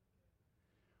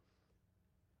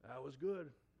 That was good.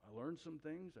 I learned some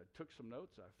things. I took some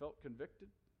notes. I felt convicted.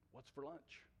 What's for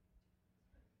lunch?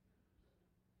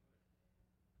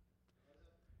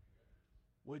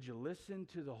 Would you listen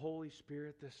to the Holy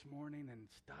Spirit this morning and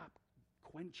stop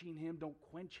quenching Him? Don't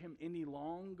quench Him any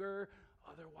longer.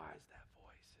 Otherwise, that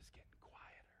voice is getting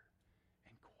quieter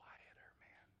and quieter,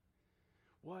 man.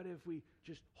 What if we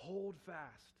just hold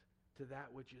fast to that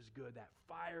which is good, that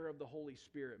fire of the Holy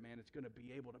Spirit, man? It's going to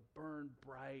be able to burn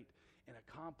bright and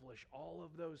accomplish all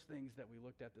of those things that we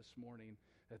looked at this morning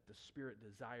that the Spirit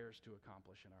desires to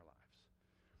accomplish in our lives.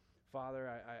 Father,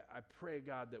 I pray,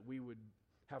 God, that we would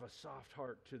have a soft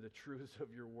heart to the truths of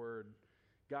your word.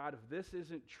 God, if this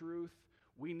isn't truth,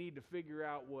 we need to figure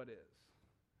out what is.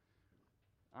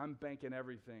 I'm banking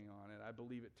everything on it. I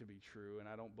believe it to be true, and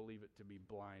I don't believe it to be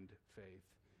blind faith.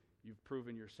 You've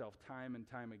proven yourself time and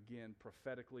time again,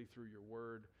 prophetically through your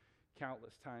word,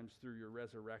 countless times through your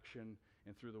resurrection,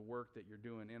 and through the work that you're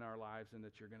doing in our lives and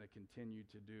that you're going to continue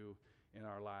to do in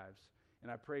our lives.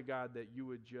 And I pray, God, that you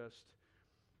would just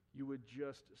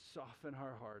soften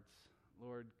our hearts.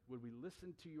 Lord, would we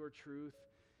listen to your truth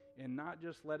and not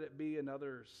just let it be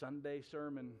another Sunday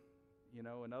sermon,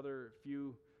 another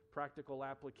few practical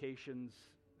applications.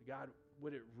 God,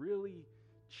 would it really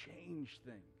change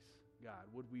things? God,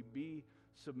 would we be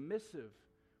submissive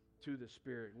to the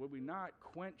Spirit? Would we not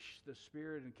quench the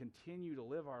Spirit and continue to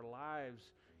live our lives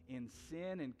in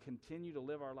sin and continue to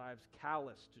live our lives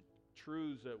callous to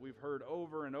truths that we've heard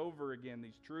over and over again,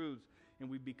 these truths, and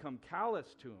we become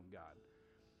callous to them, God?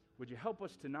 Would you help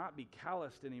us to not be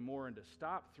calloused anymore and to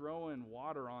stop throwing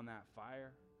water on that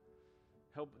fire?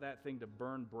 Help that thing to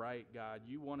burn bright, God.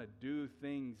 You want to do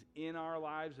things in our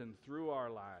lives and through our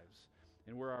lives,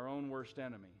 and we're our own worst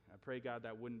enemy. I pray, God,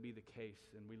 that wouldn't be the case,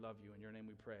 and we love you. In your name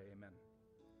we pray, amen.